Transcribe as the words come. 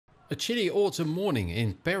A chilly autumn morning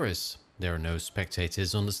in Paris. There are no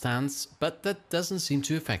spectators on the stands, but that doesn't seem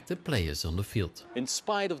to affect the players on the field. In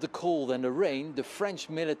spite of the cold and the rain, the French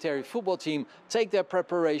military football team take their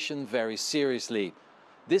preparation very seriously.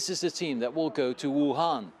 This is the team that will go to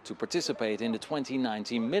Wuhan to participate in the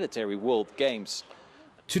 2019 Military World Games.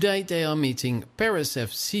 Today they are meeting Paris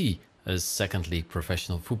FC, a second league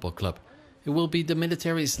professional football club. It will be the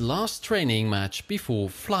military's last training match before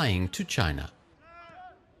flying to China.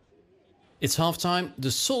 It's halftime, the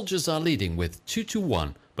soldiers are leading with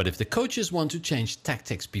 2-1, but if the coaches want to change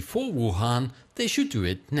tactics before Wuhan, they should do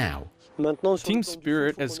it now. Team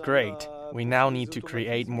spirit is great. We now need to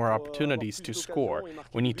create more opportunities to score.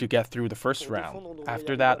 We need to get through the first round.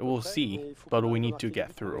 After that, we'll see, but we need to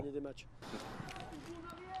get through.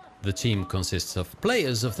 The team consists of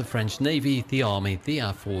players of the French Navy, the Army, the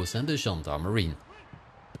Air Force and the Gendarmerie.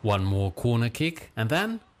 One more corner kick and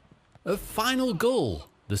then a final goal.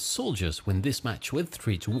 The soldiers win this match with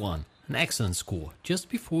 3-1, an excellent score just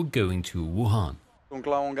before going to Wuhan.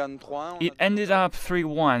 It ended up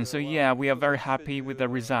 3-1, so yeah, we are very happy with the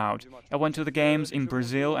result. I went to the games in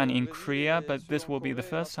Brazil and in Korea, but this will be the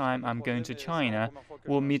first time I'm going to China.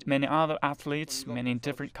 We'll meet many other athletes, many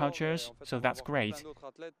different cultures, so that's great.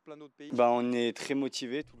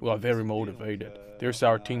 We are very motivated. There's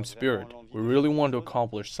our team spirit. We really want to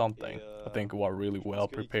accomplish something. I think we are really well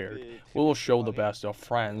prepared. We will show the best of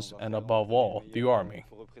France and above all, the army.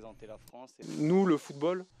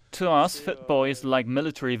 To us, football is like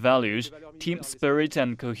military values, team spirit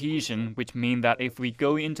and cohesion, which mean that if we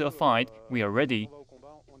go into a fight, we are ready.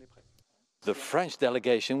 The French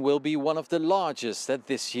delegation will be one of the largest at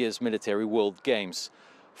this year's Military World Games.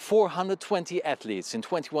 420 athletes in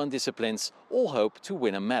 21 disciplines all hope to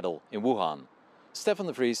win a medal in Wuhan. Stefan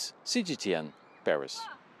de Vries, CGTN, Paris.